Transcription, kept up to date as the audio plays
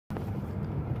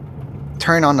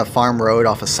Turning on the farm road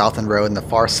off of Southton Road in the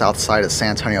far south side of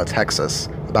San Antonio, Texas,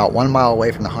 about 1 mile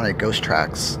away from the haunted ghost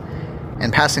tracks,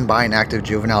 and passing by an active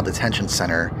juvenile detention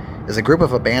center, is a group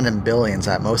of abandoned buildings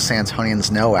that most San Antonians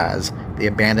know as the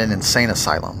Abandoned Insane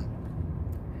Asylum.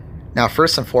 Now,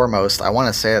 first and foremost, I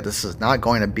want to say that this is not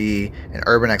going to be an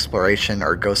urban exploration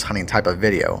or ghost hunting type of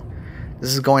video.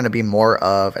 This is going to be more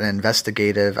of an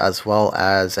investigative as well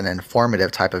as an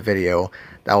informative type of video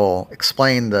that will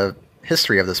explain the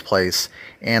history of this place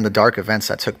and the dark events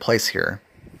that took place here.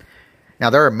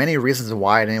 Now, there are many reasons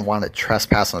why I didn't want to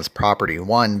trespass on this property.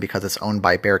 One, because it's owned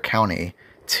by Bexar County.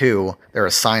 Two, there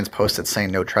are signs posted saying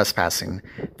no trespassing.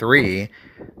 Three,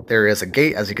 there is a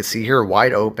gate, as you can see here,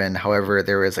 wide open. However,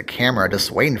 there is a camera just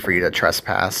waiting for you to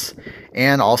trespass.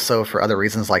 And also for other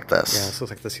reasons like this. Yeah, this looks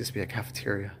like this used to be a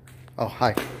cafeteria. Oh,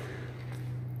 hi.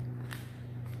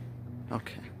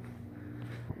 Okay.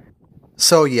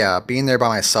 So yeah, being there by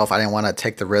myself, I didn't want to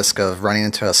take the risk of running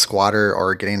into a squatter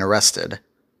or getting arrested.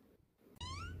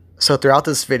 So throughout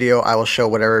this video, I will show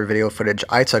whatever video footage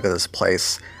I took of this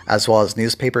place, as well as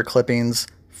newspaper clippings,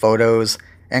 photos,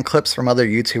 and clips from other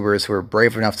YouTubers who were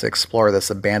brave enough to explore this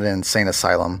abandoned insane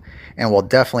asylum, and will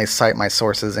definitely cite my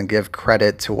sources and give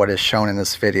credit to what is shown in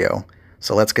this video.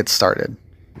 So let's get started.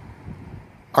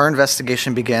 Our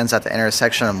investigation begins at the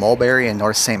intersection of Mulberry and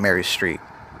North St. Mary Street,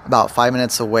 about 5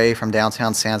 minutes away from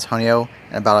downtown San Antonio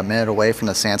and about a minute away from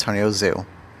the San Antonio Zoo.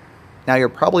 Now you're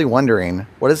probably wondering,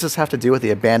 what does this have to do with the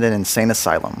abandoned insane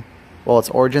asylum? Well, its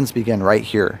origins begin right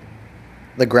here.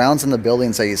 The grounds and the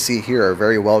buildings that you see here are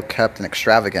very well kept and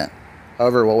extravagant.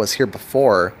 However, what was here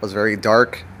before was very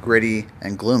dark, gritty,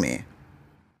 and gloomy.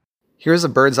 Here's a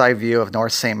bird's eye view of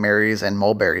North St. Mary's and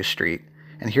Mulberry Street.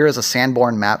 And here is a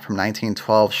Sanborn map from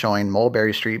 1912 showing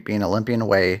Mulberry Street being Olympian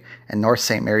Way and North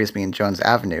St. Mary's being Jones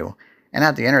Avenue. And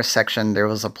at the intersection, there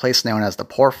was a place known as the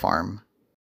Poor Farm.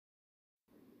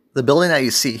 The building that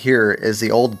you see here is the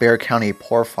old Bexar County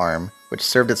Poor Farm, which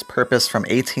served its purpose from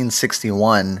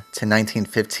 1861 to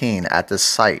 1915 at this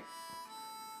site.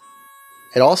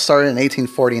 It all started in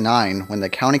 1849 when the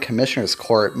County Commissioner's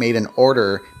Court made an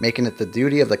order making it the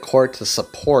duty of the court to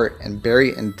support and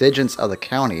bury indigents of the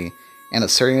county, and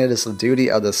asserting it as the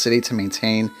duty of the city to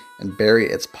maintain and bury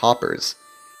its paupers.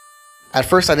 At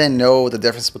first I didn't know the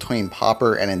difference between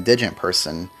pauper and indigent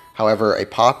person. However, a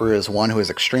pauper is one who is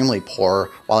extremely poor,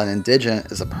 while an indigent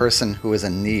is a person who is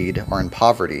in need or in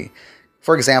poverty.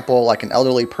 For example, like an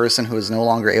elderly person who is no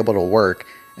longer able to work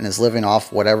and is living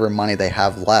off whatever money they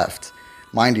have left.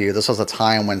 Mind you, this was a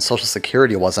time when Social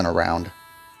Security wasn't around.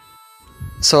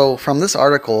 So from this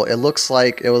article, it looks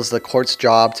like it was the court's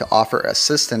job to offer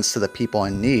assistance to the people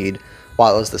in need,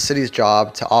 while it was the city's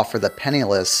job to offer the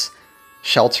penniless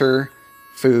shelter,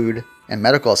 food, and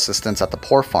medical assistance at the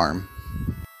Poor Farm.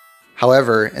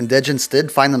 However, indigents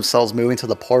did find themselves moving to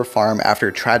the Poor Farm after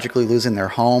tragically losing their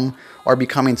home or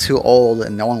becoming too old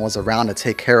and no one was around to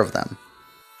take care of them.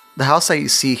 The house that you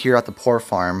see here at the Poor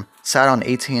Farm sat on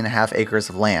 18.5 acres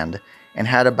of land and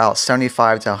had about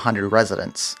 75 to 100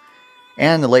 residents.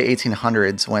 And in the late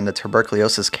 1800s, when the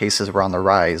tuberculosis cases were on the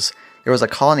rise, there was a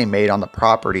colony made on the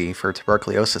property for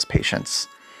tuberculosis patients.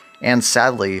 And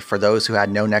sadly, for those who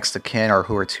had no next of kin or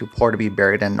who were too poor to be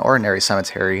buried in an ordinary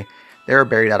cemetery, they were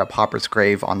buried at a pauper's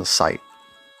grave on the site.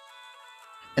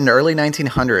 In the early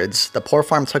 1900s, the Poor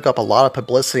Farm took up a lot of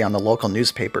publicity on the local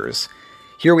newspapers.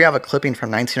 Here we have a clipping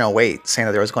from 1908 saying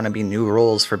that there was going to be new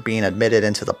rules for being admitted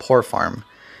into the Poor Farm.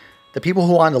 The people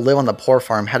who wanted to live on the Poor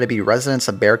Farm had to be residents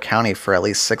of Bexar County for at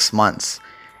least 6 months,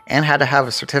 and had to have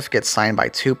a certificate signed by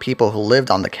 2 people who lived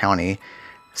on the county,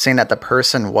 saying that the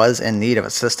person was in need of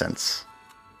assistance.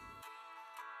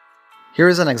 Here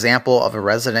is an example of a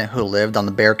resident who lived on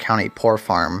the Bexar County Poor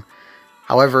Farm.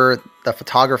 However, the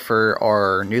photographer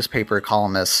or newspaper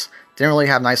columnist didn't really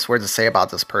have nice words to say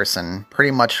about this person,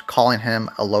 pretty much calling him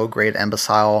a low-grade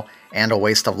imbecile and a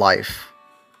waste of life.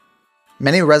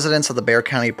 Many residents of the Bexar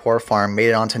County Poor Farm made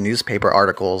it onto newspaper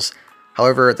articles.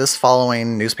 However, this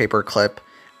following newspaper clip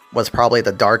was probably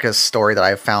the darkest story that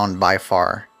I've found by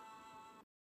far.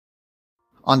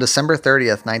 On December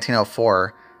 30th,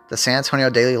 1904, the San Antonio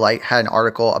Daily Light had an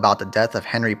article about the death of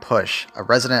Henry Push, a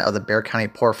resident of the Bexar County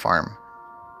Poor Farm.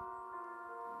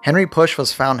 Henry Push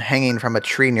was found hanging from a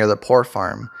tree near the Poor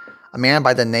Farm. A man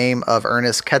by the name of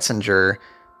Ernest Ketzinger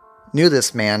knew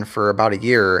this man for about a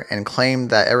year and claimed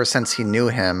that ever since he knew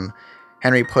him,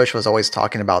 Henry Push was always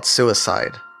talking about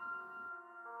suicide.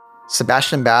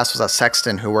 Sebastian Bass was a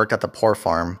sexton who worked at the Poor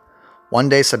Farm. One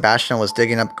day Sebastian was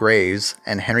digging up graves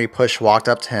and Henry Push walked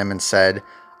up to him and said,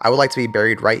 "I would like to be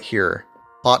buried right here,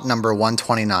 plot number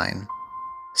 129.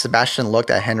 Sebastian looked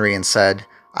at Henry and said,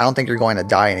 "I don't think you're going to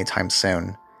die anytime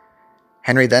soon."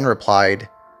 Henry then replied,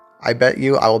 "I bet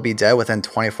you I will be dead within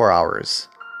 24 hours."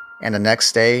 And the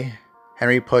next day,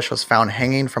 Henry Push was found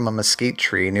hanging from a mesquite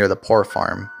tree near the Poor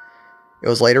Farm. It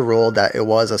was later ruled that it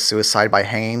was a suicide by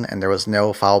hanging and there was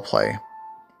no foul play.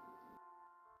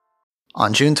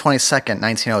 On June 22,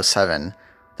 1907,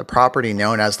 the property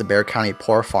known as the Bexar County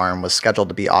Poor Farm was scheduled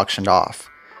to be auctioned off.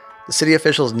 The city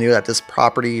officials knew that this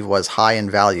property was high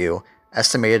in value,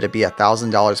 estimated to be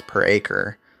 $1,000 per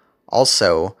acre.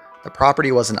 Also, the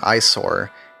property was an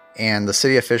eyesore, and the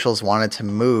city officials wanted to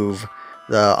move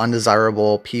the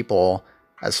undesirable people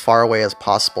as far away as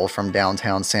possible from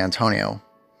downtown San Antonio.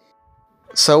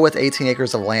 So with 18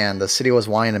 acres of land, the city was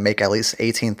wanting to make at least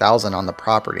 $18,000 on the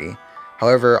property.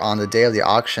 However, on the day of the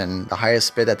auction, the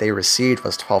highest bid that they received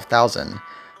was $12,000,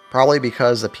 probably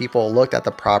because the people looked at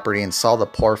the property and saw the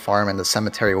poor farm and the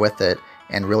cemetery with it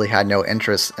and really had no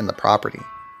interest in the property.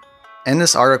 In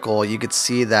this article, you could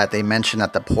see that they mentioned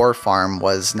that the poor farm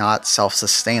was not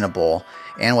self-sustainable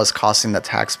and was costing the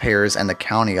taxpayers and the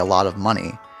county a lot of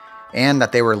money, and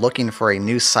that they were looking for a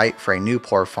new site for a new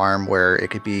poor farm where it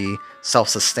could be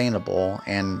self-sustainable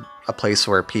and a place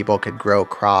where people could grow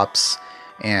crops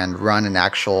and run an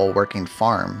actual working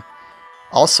farm.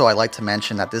 Also, I'd like to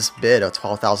mention that this bid of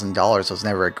 $12,000 was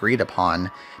never agreed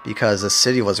upon because the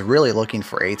city was really looking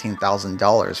for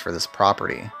 $18,000 for this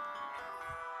property.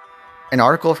 An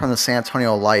article from the San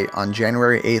Antonio Light on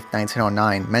January 8,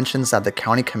 1909 mentions that the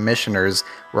county commissioners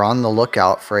were on the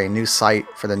lookout for a new site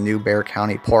for the new Bexar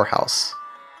County poorhouse.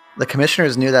 The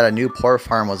commissioners knew that a new poor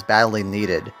farm was badly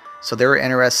needed, so they were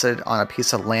interested on a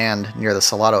piece of land near the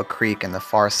Salado Creek in the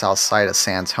far south side of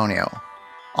San Antonio.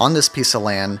 On this piece of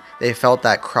land, they felt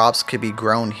that crops could be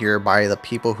grown here by the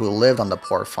people who lived on the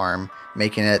poor farm,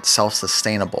 making it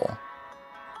self-sustainable.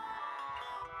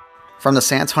 From the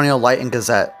San Antonio Light and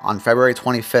Gazette on February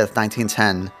 25,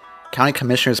 1910, county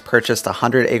commissioners purchased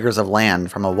 100 acres of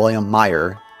land from a William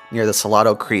Meyer near the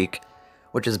Salado Creek,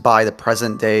 which is by the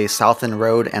present-day Southton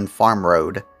Road and Farm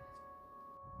Road.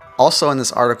 Also in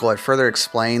this article, it further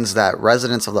explains that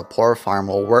residents of the poor farm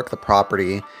will work the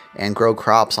property and grow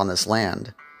crops on this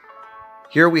land.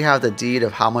 Here we have the deed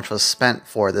of how much was spent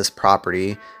for this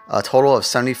property. A total of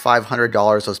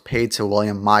 $7,500 was paid to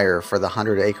William Meyer for the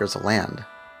 100 acres of land.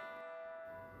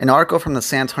 An article from the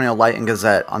San Antonio Light and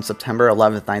Gazette on September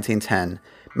 11, 1910,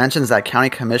 mentions that county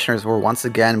commissioners were once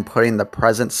again putting the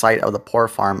present site of the poor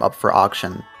farm up for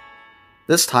auction.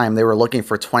 This time they were looking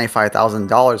for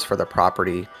 $25,000 for the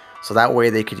property, so that way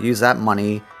they could use that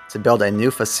money to build a new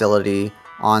facility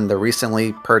on the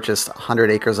recently purchased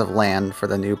 100 acres of land for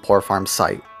the new poor farm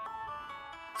site.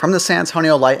 From the San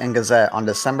Antonio Light and Gazette on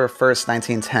December 1st,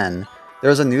 1910, there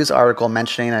was a news article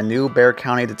mentioning a new Bexar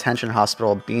County detention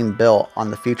hospital being built on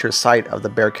the future site of the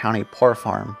Bexar County Poor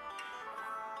Farm.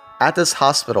 At this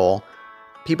hospital,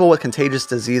 people with contagious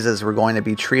diseases were going to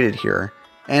be treated here,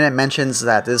 and it mentions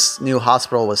that this new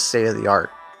hospital was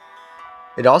state-of-the-art.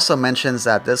 It also mentions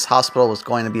that this hospital was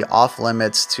going to be off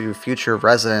limits to future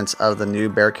residents of the new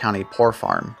Bexar County Poor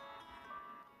Farm.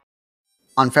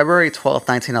 On February 12,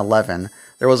 1911,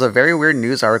 there was a very weird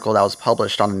news article that was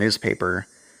published on the newspaper.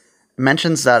 It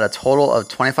mentions that a total of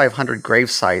 2,500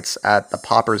 grave sites at the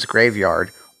Pauper's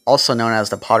Graveyard, also known as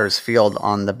the Potter's Field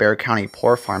on the Bexar County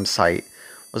Poor Farm site,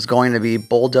 was going to be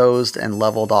bulldozed and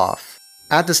leveled off.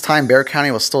 At this time, Bexar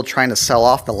County was still trying to sell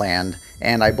off the land,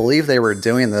 and I believe they were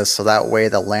doing this so that way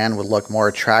the land would look more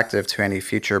attractive to any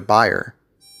future buyer.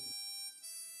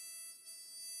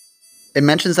 It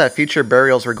mentions that future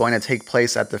burials were going to take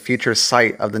place at the future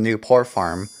site of the new poor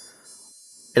farm.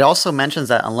 It also mentions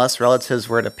that unless relatives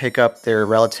were to pick up their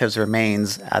relatives'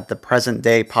 remains at the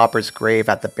present-day pauper's grave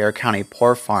at the Bexar County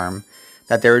Poor Farm,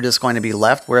 that they were just going to be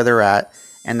left where they're at,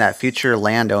 and that future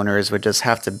landowners would just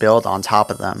have to build on top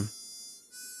of them.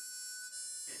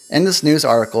 In this news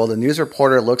article, the news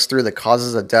reporter looks through the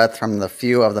causes of death from the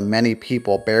few of the many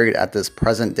people buried at this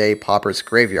present-day pauper's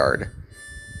graveyard.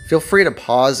 Feel free to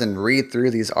pause and read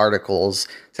through these articles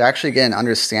to actually get an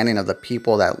understanding of the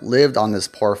people that lived on this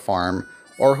poor farm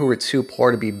or who were too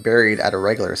poor to be buried at a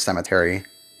regular cemetery.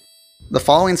 The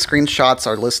following screenshots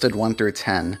are listed 1 through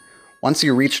 10. Once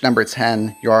you reach number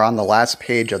 10, you are on the last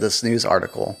page of this news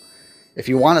article. If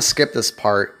you want to skip this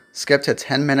part, skip to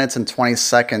 10 minutes and 20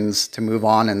 seconds to move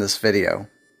on in this video.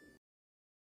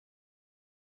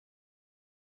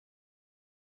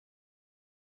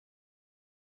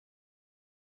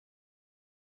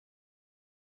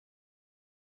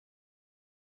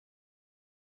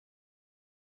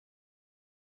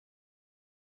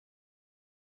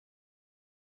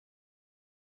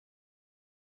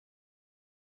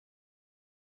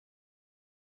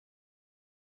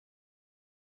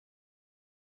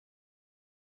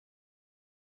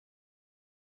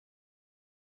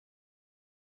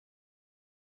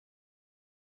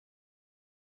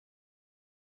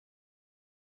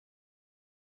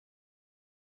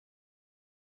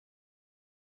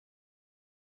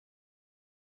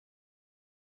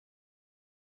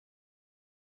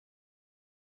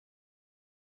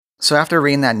 So after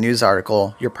reading that news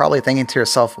article, you're probably thinking to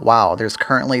yourself, wow, there's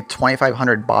currently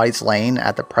 2,500 bodies laying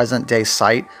at the present day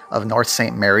site of North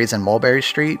St. Mary's and Mulberry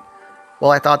Street?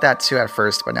 Well, I thought that too at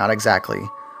first, but not exactly.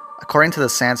 According to the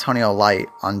San Antonio Light,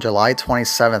 on July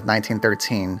 27,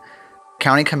 1913,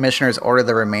 county commissioners ordered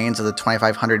the remains of the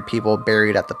 2,500 people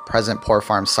buried at the present Poor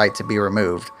Farm site to be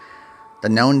removed. The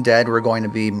known dead were going to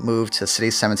be moved to City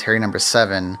Cemetery number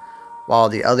 7, while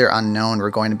the other unknown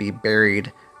were going to be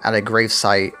buried at a grave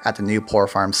site at the new Poor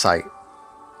Farm site.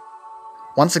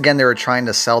 Once again, they were trying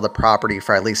to sell the property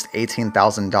for at least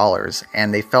 $18,000,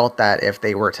 and they felt that if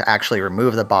they were to actually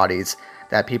remove the bodies,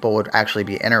 that people would actually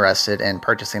be interested in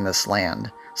purchasing this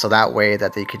land, so that way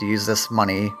that they could use this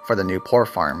money for the new Poor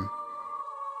Farm.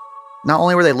 Not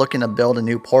only were they looking to build a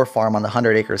new Poor Farm on the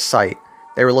 100-acre site,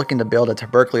 they were looking to build a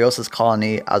tuberculosis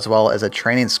colony as well as a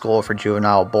training school for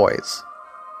juvenile boys.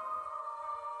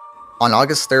 On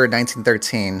August 3,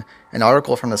 1913, an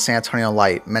article from the San Antonio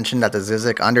Light mentioned that the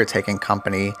Zizek Undertaking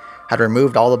Company had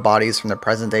removed all the bodies from the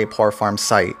present-day Poor Farm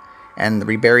site and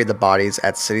reburied the bodies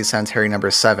at City Cemetery number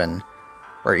 7,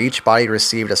 where each body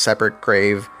received a separate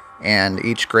grave and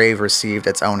each grave received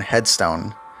its own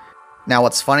headstone. Now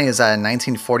what's funny is that in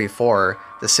 1944,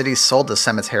 the city sold the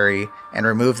cemetery and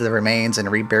removed the remains and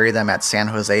reburied them at San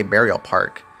Jose Burial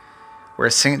Park.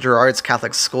 Where St. Gerard's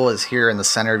Catholic School is here in the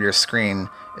center of your screen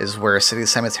is where City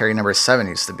Cemetery number 7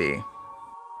 used to be.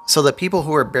 So the people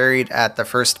who were buried at the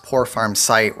first Poor Farm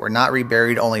site were not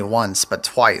reburied only once, but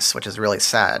twice, which is really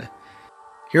sad.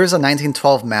 Here's a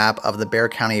 1912 map of the Bexar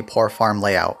County Poor Farm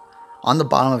layout. On the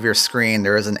bottom of your screen,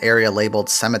 there is an area labeled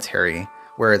Cemetery,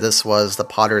 where this was the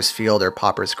Potter's Field or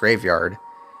Pauper's Graveyard.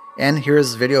 And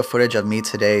here's video footage of me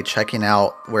today checking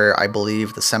out where I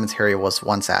believe the cemetery was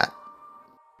once at.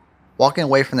 Walking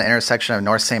away from the intersection of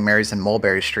North St. Mary's and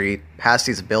Mulberry Street, past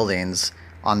these buildings,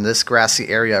 on this grassy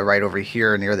area right over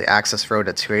here near the access road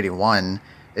to 281,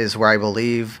 is where I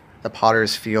believe the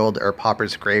Potter's Field or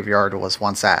Pauper's Graveyard was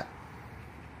once at.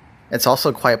 It's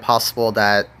also quite possible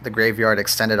that the graveyard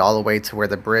extended all the way to where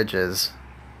the bridge is.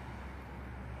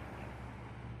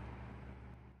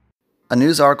 A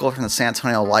news article from the San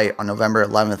Antonio Light on November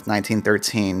 11,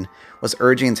 1913, was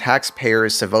urging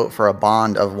taxpayers to vote for a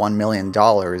bond of $1 million,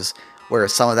 where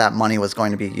some of that money was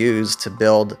going to be used to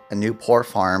build a new Poor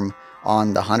Farm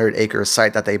on the 100-acre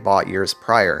site that they bought years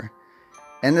prior.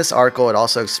 In this article, it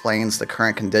also explains the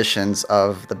current conditions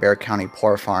of the Bexar County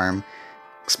Poor Farm,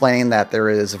 explaining that there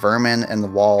is vermin in the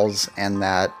walls and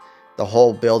that the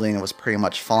whole building was pretty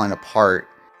much falling apart,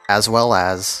 as well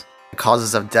as the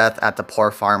causes of death at the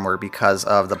Poor Farm were because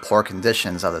of the poor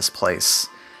conditions of this place.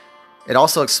 It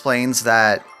also explains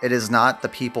that it is not the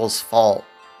people's fault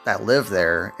that live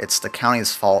there, it's the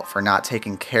county's fault for not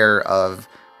taking care of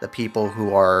the people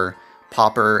who are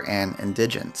pauper and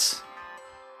indigents.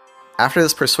 After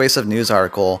this persuasive news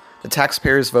article, the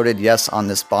taxpayers voted yes on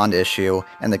this bond issue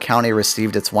and the county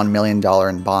received its $1 million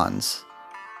in bonds.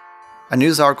 A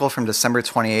news article from December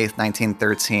 28,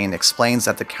 1913 explains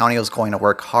that the county was going to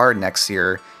work hard next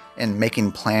year in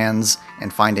making plans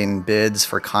and finding bids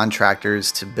for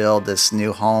contractors to build this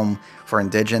new home for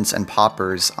indigents and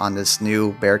paupers on this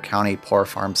new Bexar County Poor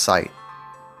Farm site.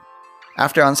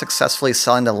 After unsuccessfully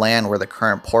selling the land where the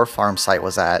current Poor Farm site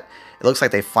was at, it looks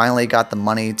like they finally got the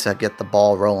money to get the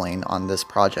ball rolling on this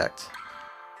project.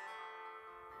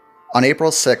 On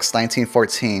April 6,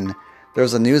 1914, there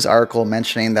was a news article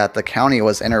mentioning that the county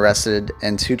was interested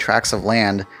in 2 tracts of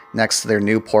land next to their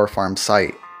new Poor Farm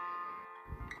site.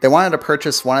 They wanted to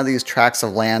purchase one of these tracts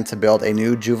of land to build a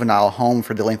new juvenile home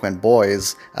for delinquent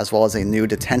boys, as well as a new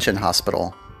detention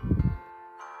hospital.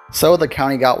 So the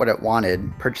county got what it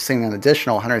wanted, purchasing an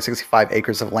additional 165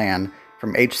 acres of land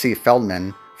from H.C.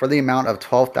 Feldman for the amount of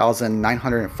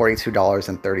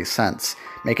 $12,942.30,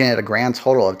 making it a grand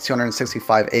total of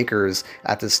 265 acres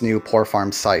at this new Poor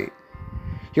Farm site.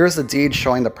 Here's the deed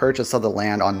showing the purchase of the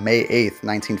land on May 8,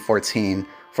 1914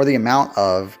 for the amount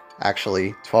of,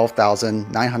 actually,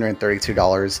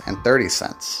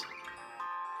 $12,932.30.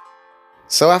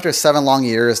 So after 7 long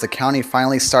years, the county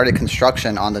finally started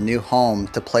construction on the new home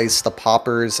to place the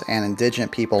paupers and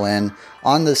indigent people in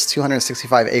on this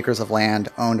 265 acres of land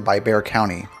owned by Bexar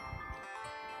County.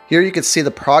 Here you can see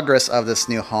the progress of this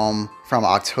new home from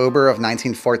October of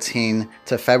 1914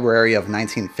 to February of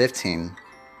 1915.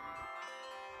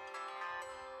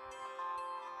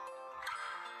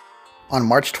 On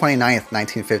March 29,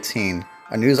 1915,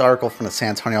 a news article from the San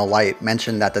Antonio Light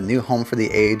mentioned that the new home for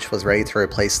the aged was ready to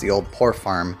replace the old Poor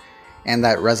Farm, and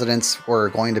that residents were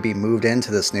going to be moved into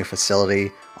this new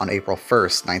facility on April 1,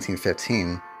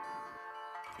 1915.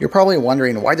 You're probably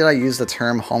wondering, why did I use the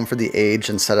term home for the aged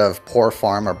instead of Poor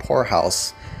Farm or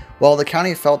Poorhouse? Well, the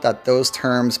county felt that those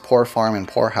terms, poor farm and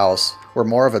poor house, were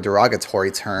more of a derogatory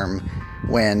term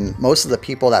when most of the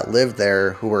people that lived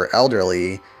there who were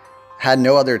elderly had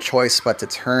no other choice but to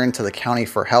turn to the county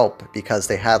for help because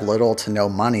they had little to no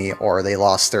money or they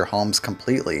lost their homes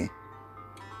completely.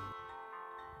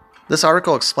 This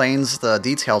article explains the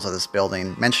details of this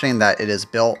building, mentioning that it is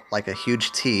built like a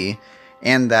huge T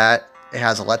and that it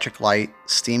has electric light,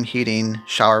 steam heating,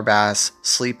 shower baths,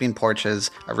 sleeping porches,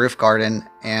 a roof garden,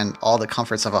 and all the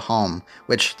comforts of a home,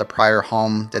 which the prior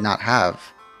home did not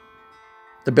have.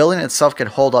 The building itself could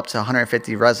hold up to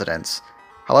 150 residents.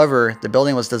 However, the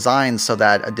building was designed so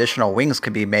that additional wings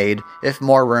could be made if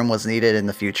more room was needed in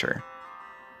the future.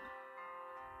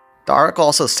 The article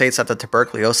also states that the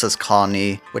tuberculosis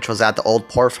colony, which was at the old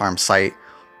poor farm site,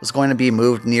 was going to be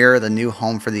moved near the new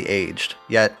home for the aged,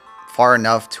 yet far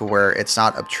enough to where it's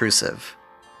not obtrusive.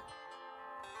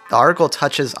 The article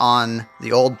touches on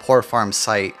the old poor farm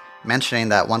site, mentioning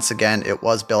that once again it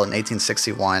was built in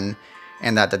 1861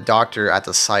 and that the doctor at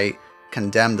the site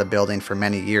condemned the building for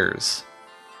many years.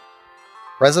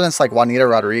 Residents like Juanita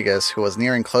Rodriguez, who was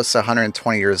nearing close to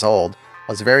 120 years old,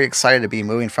 was very excited to be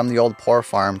moving from the old poor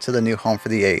farm to the new home for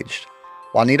the aged.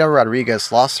 Juanita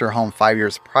Rodriguez lost her home 5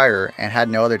 years prior and had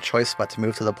no other choice but to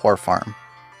move to the poor farm.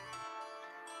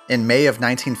 In May of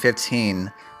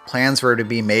 1915, plans were to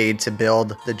be made to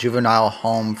build the juvenile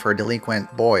home for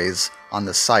delinquent boys on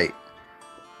the site.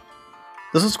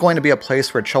 This was going to be a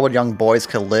place where troubled young boys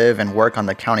could live and work on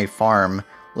the county farm,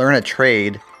 learn a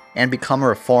trade, and become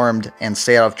reformed and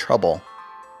stay out of trouble.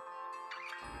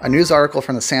 A news article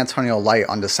from the San Antonio Light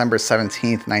on December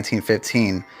 17,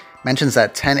 1915, mentions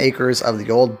that 10 acres of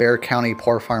the old Bexar County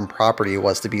Poor Farm property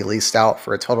was to be leased out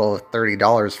for a total of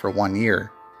 $30 for 1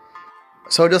 year.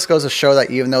 So it just goes to show that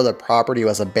even though the property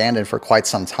was abandoned for quite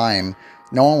some time,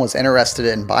 no one was interested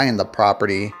in buying the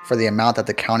property for the amount that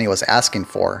the county was asking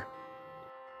for.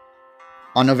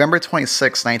 On November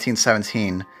 26,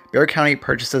 1917, Bexar County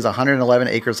purchases 111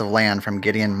 acres of land from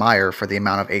Gideon Meyer for the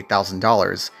amount of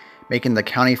 $8,000, making the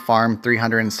county farm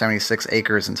 376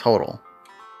 acres in total.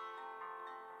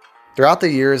 Throughout the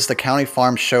years, the county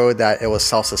farm showed that it was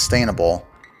self-sustainable.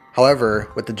 However,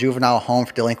 with the juvenile home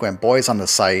for delinquent boys on the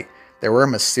site, there were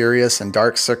mysterious and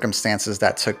dark circumstances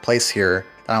that took place here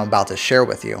that I'm about to share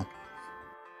with you.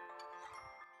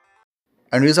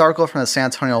 A news article from the San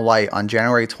Antonio Light on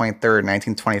January 23,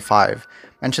 1925,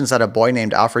 mentions that a boy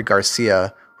named Alfred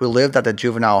Garcia, who lived at the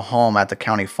juvenile home at the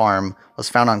county farm, was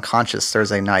found unconscious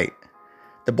Thursday night.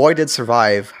 The boy did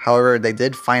survive, however, they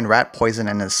did find rat poison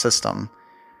in his system.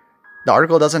 The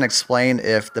article doesn't explain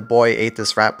if the boy ate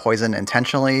this rat poison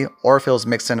intentionally or if it was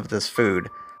mixed in with his food.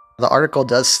 The article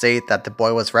does state that the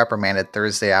boy was reprimanded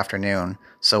Thursday afternoon,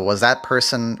 so was that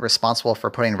person responsible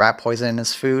for putting rat poison in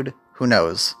his food? Who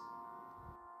knows?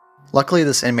 Luckily,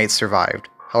 this inmate survived.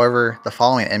 However, the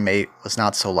following inmate was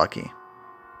not so lucky.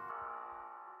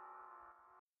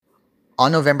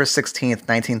 On November 16,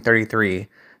 1933,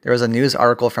 there was a news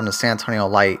article from the San Antonio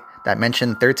Light that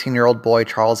mentioned 13-year-old boy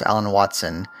Charles Allen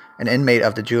Watson, an inmate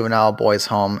of the juvenile boys'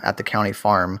 home at the county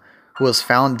farm, who was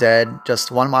found dead just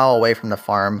 1 mile away from the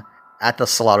farm at the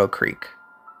Salado Creek.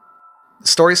 The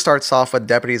story starts off with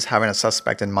deputies having a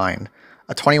suspect in mind,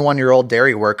 a 21-year-old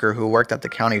dairy worker who worked at the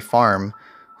county farm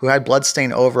who had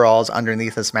blood-stained overalls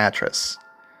underneath his mattress.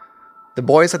 The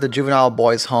boys at the juvenile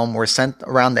boys' home were sent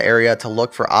around the area to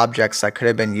look for objects that could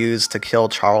have been used to kill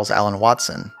Charles Allen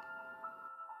Watson.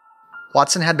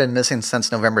 Watson had been missing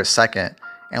since November 2nd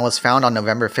and was found on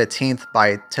November 15th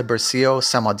by Tiburcio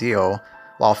Samudio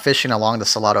while fishing along the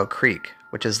Salado Creek,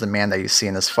 which is the man that you see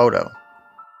in this photo.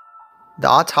 The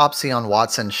autopsy on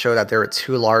Watson showed that there were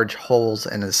 2 large holes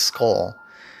in his skull.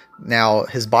 Now,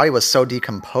 his body was so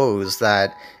decomposed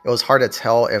that it was hard to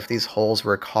tell if these holes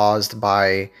were caused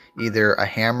by either a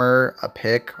hammer, a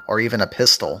pick, or even a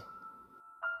pistol.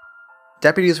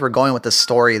 Deputies were going with the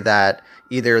story that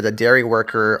either the dairy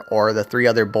worker or the 3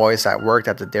 other boys that worked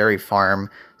at the dairy farm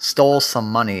stole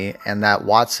some money and that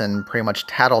Watson pretty much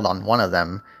tattled on one of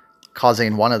them,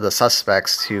 causing one of the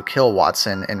suspects to kill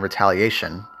Watson in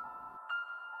retaliation.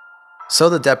 So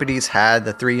the deputies had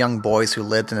the 3 young boys who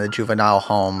lived in the juvenile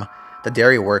home, the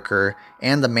dairy worker,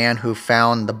 and the man who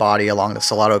found the body along the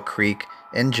Salado Creek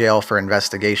in jail for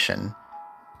investigation.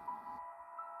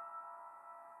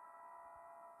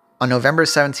 On November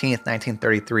 17,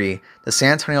 1933, the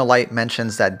San Antonio Light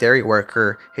mentions that dairy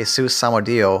worker Jesus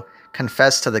Samudio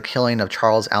confessed to the killing of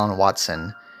Charles Allen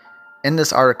Watson. In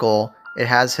this article, it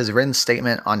has his written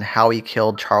statement on how he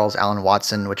killed Charles Allen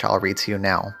Watson, which I'll read to you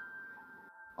now.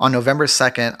 On November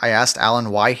 2nd, I asked Allen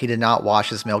why he did not wash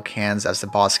his milk cans as the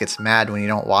boss gets mad when you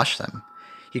don't wash them.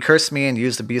 He cursed me and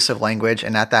used abusive language,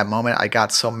 and at that moment I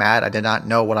got so mad I did not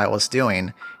know what I was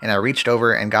doing, and I reached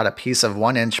over and got a piece of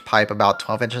 1-inch pipe about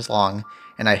 12 inches long,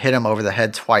 and I hit him over the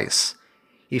head twice.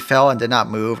 He fell and did not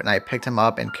move, and I picked him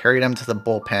up and carried him to the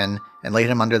bullpen and laid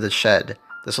him under the shed.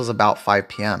 This was about 5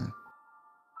 p.m.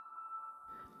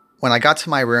 When I got to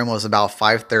my room, it was about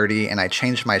 5:30, and I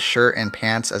changed my shirt and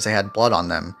pants as they had blood on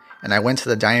them, and I went to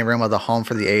the dining room of the home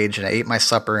for the aged and I ate my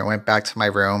supper and went back to my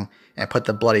room and put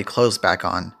the bloody clothes back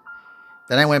on.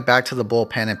 Then I went back to the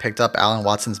bullpen and picked up Alan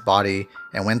Watson's body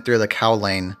and went through the cow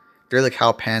lane, through the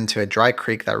cow pen to a dry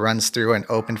creek that runs through an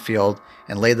open field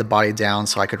and laid the body down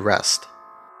so I could rest.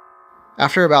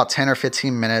 After about 10 or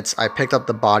 15 minutes, I picked up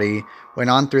the body, went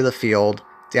on through the field,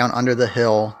 down under the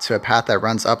hill to a path that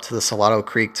runs up to the Salado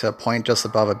Creek to a point just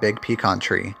above a big pecan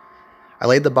tree. I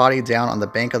laid the body down on the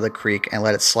bank of the creek and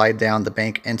let it slide down the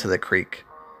bank into the creek.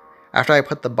 After I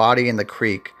put the body in the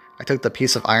creek, I took the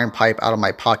piece of iron pipe out of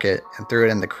my pocket and threw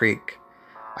it in the creek.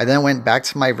 I then went back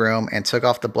to my room and took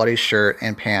off the bloody shirt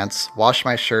and pants, washed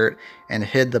my shirt, and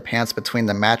hid the pants between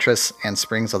the mattress and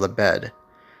springs of the bed.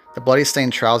 The bloody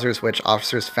stained trousers which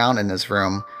officers found in his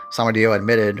room, Samadillo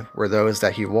admitted, were those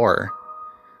that he wore.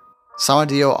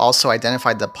 Samadillo also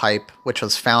identified the pipe, which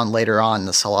was found later on in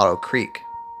the Salado Creek.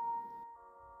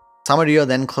 Samadillo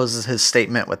then closes his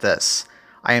statement with this: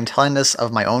 "I am telling this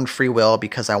of my own free will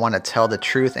because I want to tell the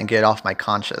truth and get it off my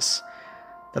conscience."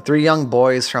 The 3 young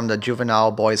boys from the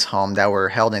juvenile boys' home that were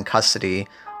held in custody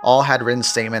all had written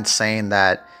statements saying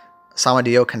that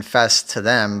Samadillo confessed to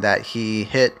them that he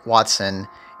hit Watson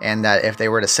and that if they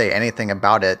were to say anything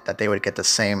about it, that they would get the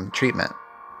same treatment.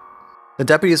 The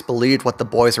deputies believed what the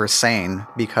boys were saying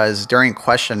because during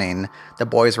questioning, the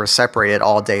boys were separated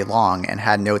all day long and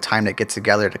had no time to get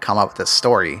together to come up with a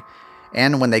story.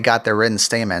 And when they got their written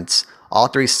statements, all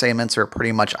 3 statements were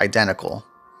pretty much identical.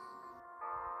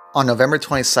 On November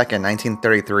 22,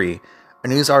 1933, a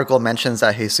news article mentions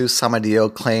that Jesus Samadillo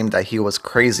claimed that he was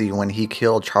crazy when he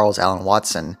killed Charles Allen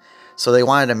Watson, so they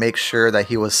wanted to make sure that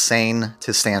he was sane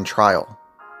to stand trial.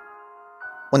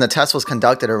 When the test was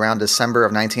conducted around December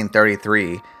of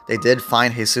 1933, they did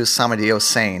find Jesus Samadillo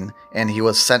sane, and he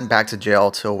was sent back to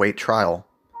jail to await trial.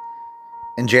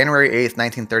 On January 8,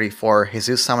 1934,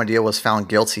 Jesus Samadillo was found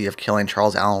guilty of killing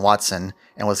Charles Allen Watson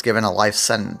and was given a life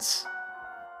sentence.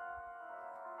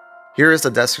 Here is the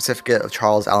death certificate of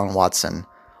Charles Allen Watson.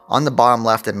 On the bottom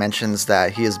left, it mentions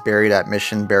that he is buried at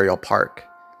Mission Burial Park.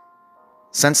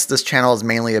 Since this channel is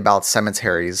mainly about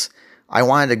cemeteries, I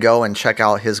wanted to go and check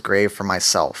out his grave for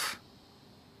myself.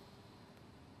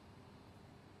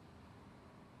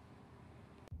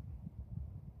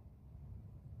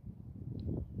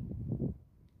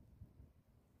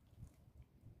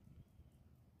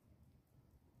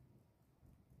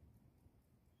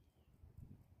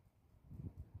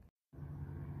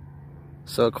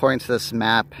 So according to this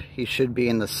map, he should be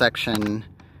in the section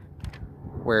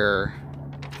where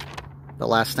the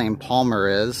last name Palmer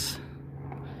is.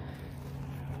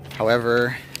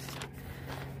 However,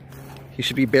 he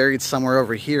should be buried somewhere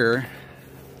over here.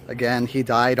 Again, he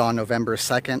died on November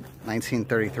 2nd,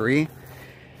 1933.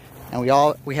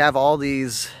 And we have all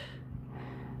these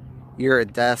year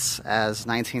of deaths as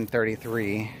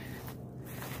 1933.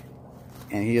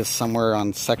 And he is somewhere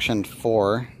on section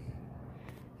 4.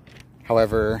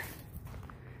 However,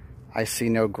 I see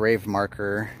no grave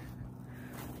marker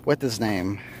with his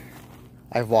name.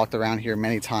 I've walked around here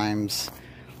many times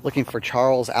looking for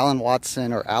Charles Allen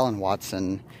Watson or Alan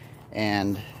Watson,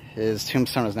 and his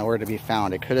tombstone is nowhere to be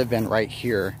found. It could have been right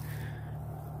here,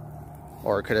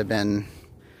 or it could have been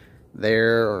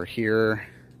there or here,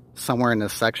 somewhere in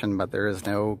this section, but there is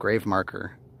no grave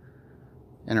marker.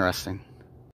 Interesting.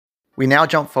 We now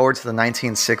jump forward to the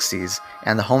 1960s,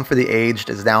 and the home for the aged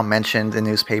is now mentioned in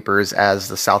newspapers as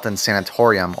the Southton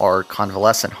Sanatorium or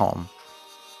Convalescent Home.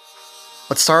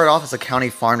 What started off as a county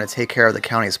farm to take care of the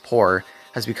county's poor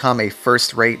has become a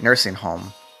first-rate nursing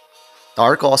home. The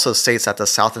article also states that the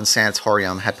Southton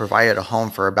Sanatorium had provided a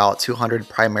home for about 200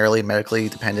 primarily medically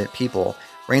dependent people,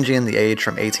 ranging in the age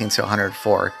from 18 to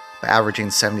 104, but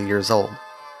averaging 70 years old.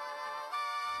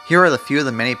 Here are the few of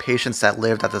the many patients that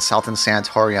lived at the Southton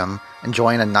Sanatorium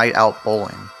enjoying a night out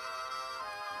bowling.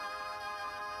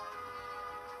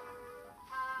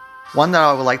 One that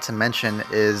I would like to mention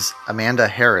is Amanda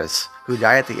Harris, who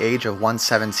died at the age of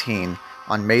 117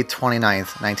 on May 29,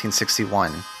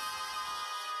 1961.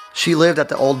 She lived at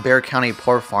the old Bexar County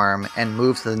Poor Farm and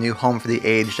moved to the new home for the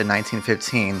aged in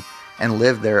 1915 and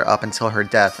lived there up until her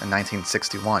death in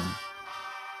 1961.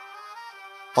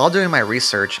 While doing my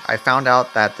research, I found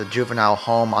out that the juvenile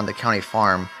home on the county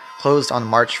farm closed on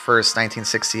March 1,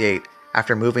 1968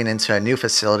 after moving into a new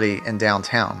facility in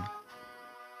downtown.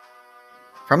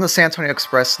 From the San Antonio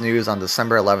Express-News on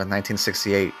December 11,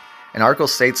 1968, an article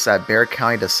states that Bexar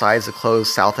County decides to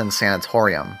close Southton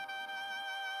Sanatorium.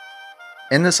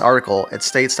 In this article, it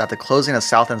states that the closing of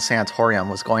Southton Sanatorium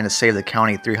was going to save the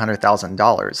county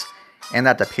 $300,000, and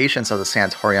that the patients of the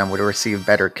sanatorium would receive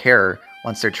better care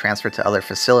once they're transferred to other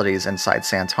facilities inside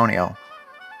San Antonio.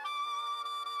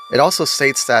 It also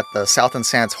states that the Southton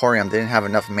Sanatorium didn't have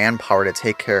enough manpower to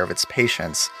take care of its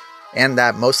patients, and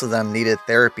that most of them needed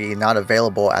therapy not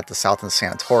available at the Southton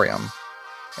Sanatorium.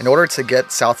 In order to get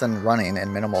Southton running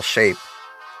in minimal shape,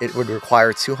 it would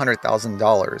require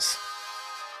 $200,000.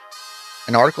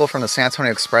 An article from the San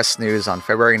Antonio Express-News on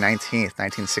February 19,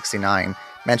 1969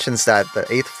 mentions that the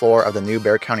 8th floor of the new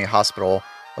Bexar County Hospital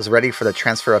was ready for the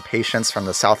transfer of patients from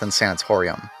the Southton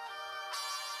Sanatorium.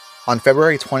 On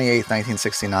February 28,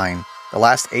 1969, the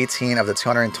last 18 of the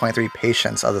 223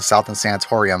 patients of the Southton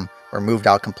Sanatorium were moved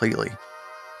out completely.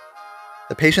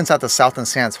 The patients at the Southton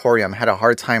Sanatorium had a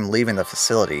hard time leaving the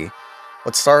facility.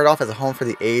 What started off as a home for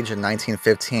the aged in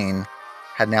 1915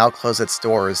 had now closed its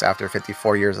doors after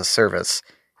 54 years of service,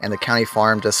 and the county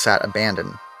farm just sat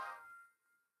abandoned.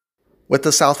 With the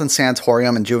Southton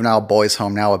Sanatorium and Juvenile Boys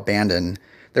Home now abandoned,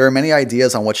 there are many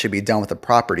ideas on what should be done with the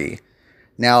property.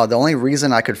 Now, the only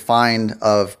reason I could find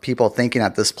of people thinking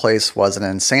that this place was an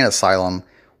insane asylum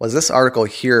was this article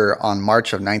here on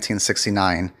March of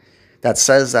 1969 that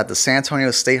says that the San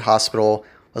Antonio State Hospital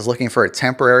was looking for a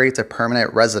temporary to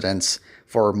permanent residence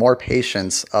for more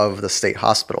patients of the state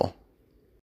hospital.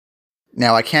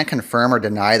 Now, I can't confirm or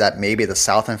deny that maybe the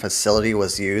Southton facility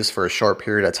was used for a short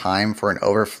period of time for an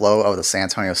overflow of the San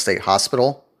Antonio State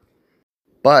Hospital,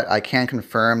 but I can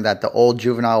confirm that the old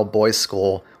juvenile boys'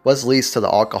 school was leased to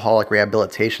the Alcoholic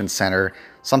Rehabilitation Center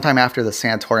sometime after the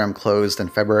sanatorium closed in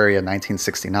February of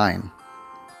 1969.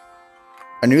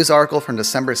 A news article from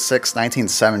December 6,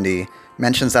 1970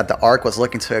 mentions that the ARC was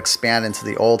looking to expand into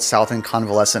the old Southton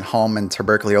Convalescent Home and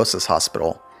Tuberculosis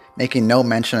Hospital, making no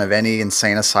mention of any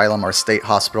insane asylum or state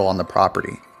hospital on the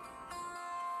property.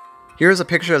 Here is a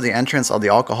picture of the entrance of the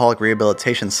Alcoholic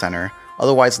Rehabilitation Center,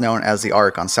 otherwise known as the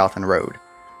ARC on Southton Road.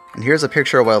 And here's a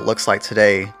picture of what it looks like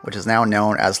today, which is now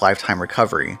known as Lifetime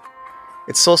Recovery.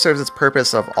 It still serves its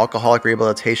purpose of alcoholic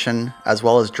rehabilitation as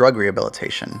well as drug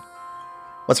rehabilitation.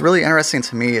 What's really interesting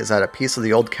to me is that a piece of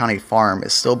the old county farm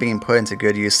is still being put into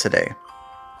good use today.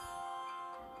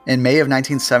 In May of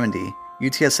 1970,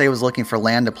 UTSA was looking for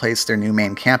land to place their new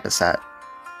main campus at.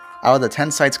 Out of the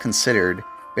 10 sites considered,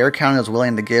 Bexar County was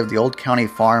willing to give the old county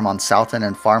farm on Southton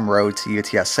and Farm Road to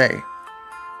UTSA.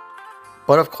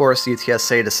 But of course,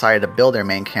 UTSA decided to build their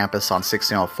main campus on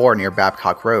 1604 near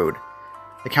Babcock Road.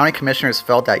 The county commissioners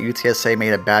felt that UTSA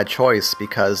made a bad choice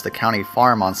because the county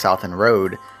farm on Southton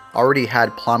Road already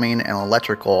had plumbing and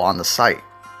electrical on the site.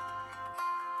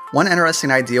 One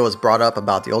interesting idea was brought up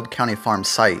about the old county farm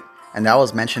site, and that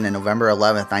was mentioned in November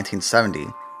 11, 1970,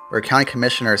 where a county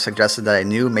commissioner suggested that a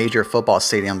new major football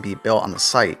stadium be built on the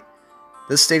site.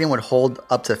 This stadium would hold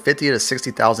up to 50,000 to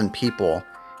 60,000 people,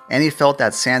 and he felt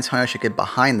that San Antonio should get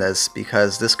behind this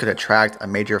because this could attract a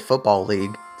major football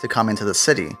league to come into the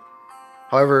city.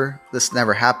 However, this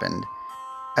never happened.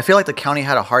 I feel like the county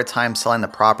had a hard time selling the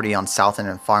property on Southton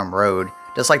and Farm Road,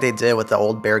 just like they did with the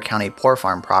old Bexar County Poor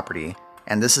Farm property,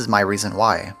 and this is my reason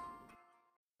why.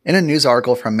 In a news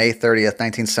article from May 30th,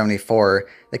 1974,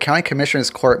 the County Commissioners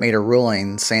Court made a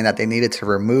ruling saying that they needed to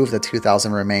remove the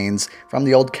 2,000 remains from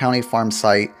the old county farm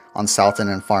site on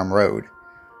Southton and Farm Road.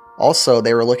 Also,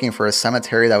 they were looking for a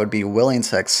cemetery that would be willing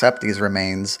to accept these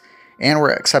remains, and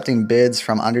were accepting bids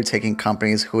from undertaking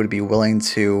companies who would be willing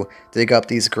to dig up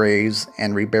these graves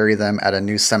and rebury them at a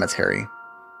new cemetery.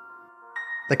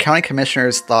 The county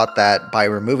commissioners thought that by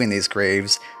removing these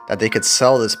graves, that they could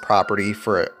sell this property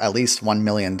for at least $1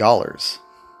 million.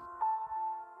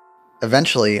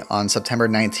 Eventually, on September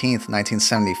 19,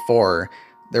 1974,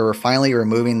 they were finally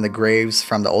removing the graves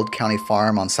from the old county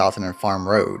farm on Southton and Farm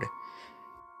Road.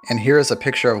 And here is a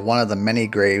picture of one of the many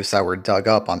graves that were dug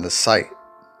up on this site.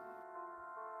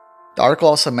 The article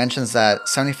also mentions that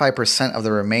 75% of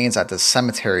the remains at this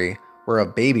cemetery were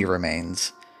of baby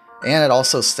remains. And it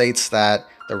also states that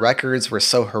the records were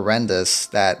so horrendous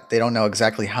that they don't know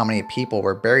exactly how many people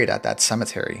were buried at that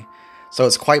cemetery. So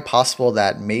it's quite possible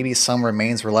that maybe some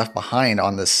remains were left behind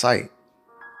on this site.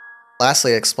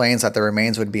 Lastly, it explains that the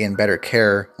remains would be in better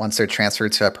care once they're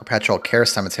transferred to a perpetual care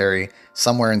cemetery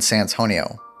somewhere in San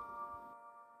Antonio.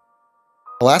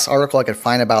 The last article I could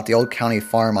find about the old county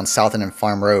farm on Southton and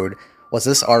Farm Road was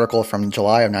this article from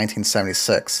July of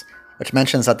 1976, which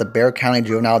mentions that the Bexar County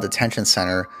Juvenile Detention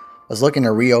Center was looking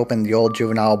to reopen the old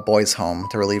juvenile boys' home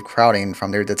to relieve crowding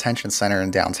from their detention center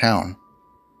in downtown.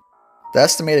 The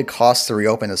estimated cost to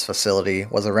reopen this facility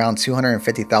was around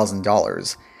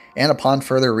 $250,000, and upon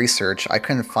further research, I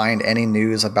couldn't find any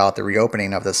news about the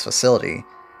reopening of this facility.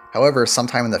 However,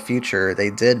 sometime in the future, they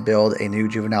did build a new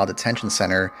juvenile detention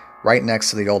center right next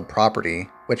to the old property,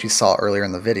 which you saw earlier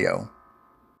in the video.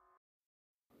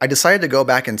 I decided to go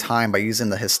back in time by using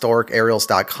the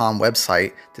historicaerials.com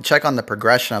website to check on the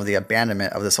progression of the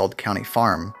abandonment of this old county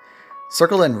farm.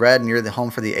 Circled in red near the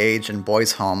Home for the Aged and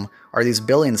Boys Home are these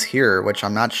buildings here, which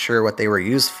I'm not sure what they were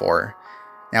used for.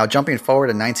 Now, jumping forward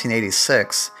to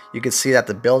 1986, you can see that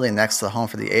the building next to the Home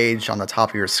for the Aged on the top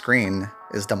of your screen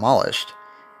is demolished.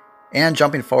 And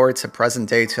jumping forward to present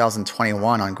day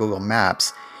 2021 on Google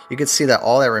Maps, you can see that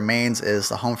all that remains is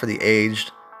the Home for the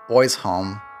Aged, Boys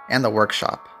Home, and the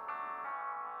workshop.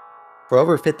 For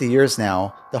over 50 years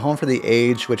now, the Home for the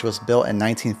Aged, which was built in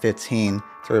 1915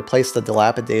 to replace the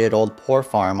dilapidated old poor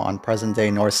farm on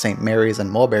present-day North St. Mary's and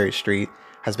Mulberry Street,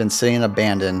 has been sitting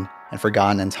abandoned and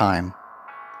forgotten in time.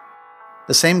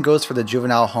 The same goes for the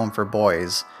Juvenile Home for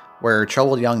Boys, where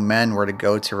troubled young men were to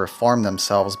go to reform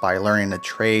themselves by learning a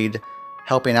trade,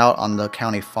 helping out on the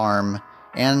county farm,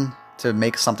 and to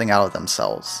make something out of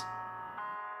themselves.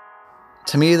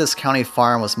 To me, this county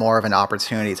farm was more of an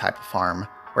opportunity type of farm,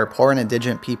 where poor and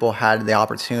indigent people had the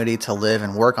opportunity to live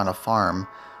and work on a farm,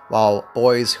 while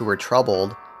boys who were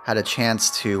troubled had a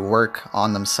chance to work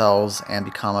on themselves and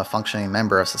become a functioning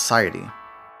member of society.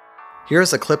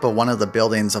 Here's a clip of one of the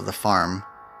buildings of the farm.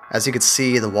 As you can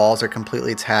see, the walls are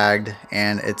completely tagged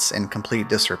and it's in complete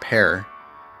disrepair.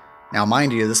 Now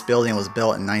mind you, this building was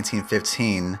built in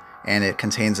 1915 and it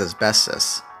contains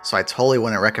asbestos, so I totally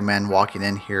wouldn't recommend walking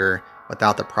in here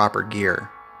without the proper gear.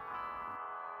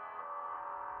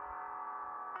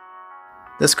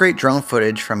 This great drone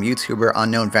footage from YouTuber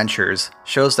Unknown Ventures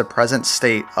shows the present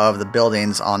state of the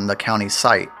buildings on the county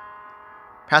site.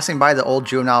 Passing by the old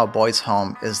juvenile boys'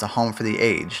 home is the Home for the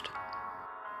Aged.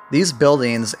 These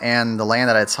buildings and the land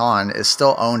that it's on is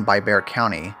still owned by Bexar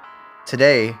County.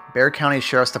 Today, Bexar County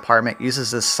Sheriff's Department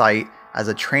uses this site as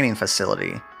a training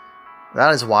facility.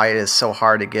 That is why it is so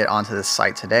hard to get onto this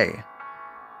site today.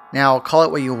 Now, call it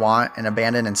what you want, an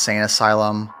abandoned insane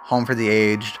asylum, Home for the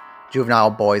Aged, juvenile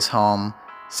boys' home,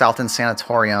 Southton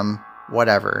Sanatorium,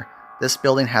 whatever. This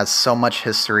building has so much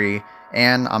history,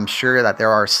 and I'm sure that there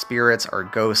are spirits or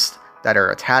ghosts that are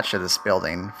attached to this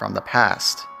building from the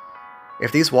past.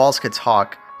 If these walls could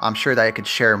talk, I'm sure that it could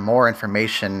share more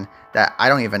information that I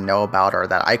don't even know about or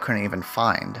that I couldn't even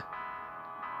find.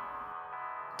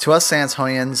 To us San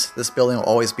Antonians, this building will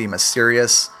always be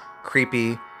mysterious,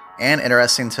 creepy, and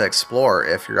interesting to explore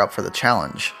if you're up for the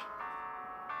challenge.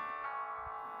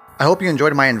 I hope you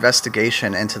enjoyed my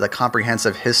investigation into the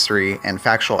comprehensive history and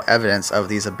factual evidence of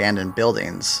these abandoned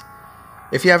buildings.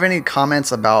 If you have any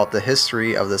comments about the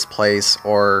history of this place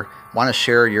or want to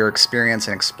share your experience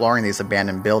in exploring these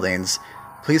abandoned buildings,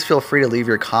 please feel free to leave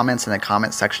your comments in the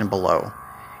comment section below.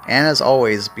 And as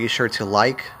always, be sure to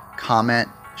like, comment,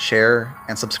 share,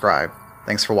 and subscribe.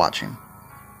 Thanks for watching.